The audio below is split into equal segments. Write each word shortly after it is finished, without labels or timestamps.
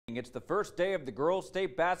It's the first day of the girls'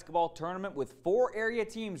 state basketball tournament with 4 area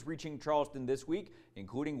teams reaching Charleston this week,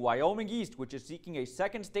 including Wyoming East, which is seeking a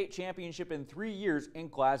second state championship in 3 years in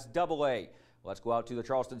Class AA. Let's go out to the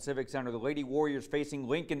Charleston Civic Center. The Lady Warriors facing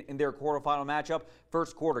Lincoln in their quarterfinal matchup.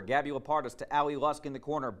 First quarter, Gabby Lapardis to Allie Lusk in the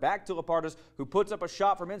corner. Back to Lapardis, who puts up a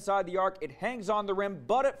shot from inside the arc. It hangs on the rim,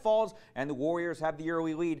 but it falls, and the Warriors have the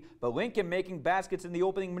early lead. But Lincoln making baskets in the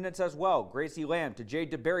opening minutes as well. Gracie Lamb to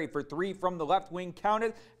Jade DeBerry for 3 from the left wing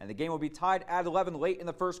counted, and the game will be tied at 11 late in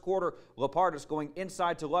the first quarter. Lapardis going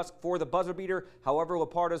inside to Lusk for the buzzer beater. However,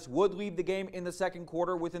 Lapardis would leave the game in the second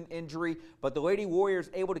quarter with an injury, but the Lady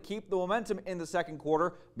Warriors able to keep the momentum in the second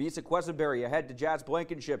quarter. Misa Quesenberry ahead to Jazz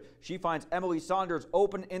Blankenship. She finds Emily Saunders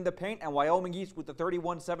open in the paint, and Wyoming East with the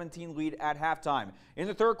 31-17 lead at halftime. In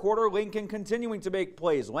the third quarter, Lincoln continuing to make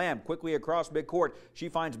plays. Lamb quickly across midcourt. She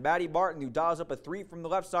finds Maddie Barton, who dials up a 3 from the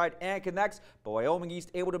left side and connects, but Wyoming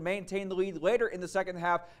East able to maintain the lead later in the second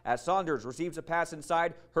half as Saunders receives a pass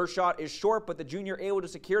inside. Her shot is short, but the junior able to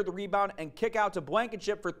secure the rebound and kick out to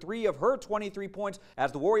Blankenship for 3 of her 23 points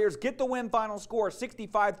as the Warriors get the win. Final score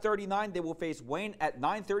 65-39. They will face Wayne at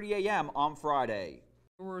 9:30 a.m. on Friday.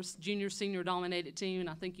 We're a junior, senior dominated team, and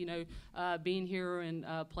I think, being here and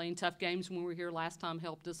playing tough games when we were here last time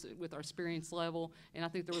helped us with our experience level, and I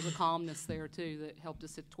think there was a calmness there too that helped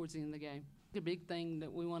us towards the end of the game. The big thing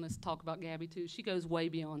that we want to talk about Gabby too, she goes way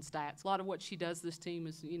beyond stats. A lot of what she does this team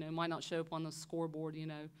is, might not show up on the scoreboard,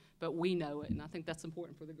 but we know it, and I think that's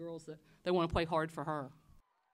important for the girls that they want to play hard for her.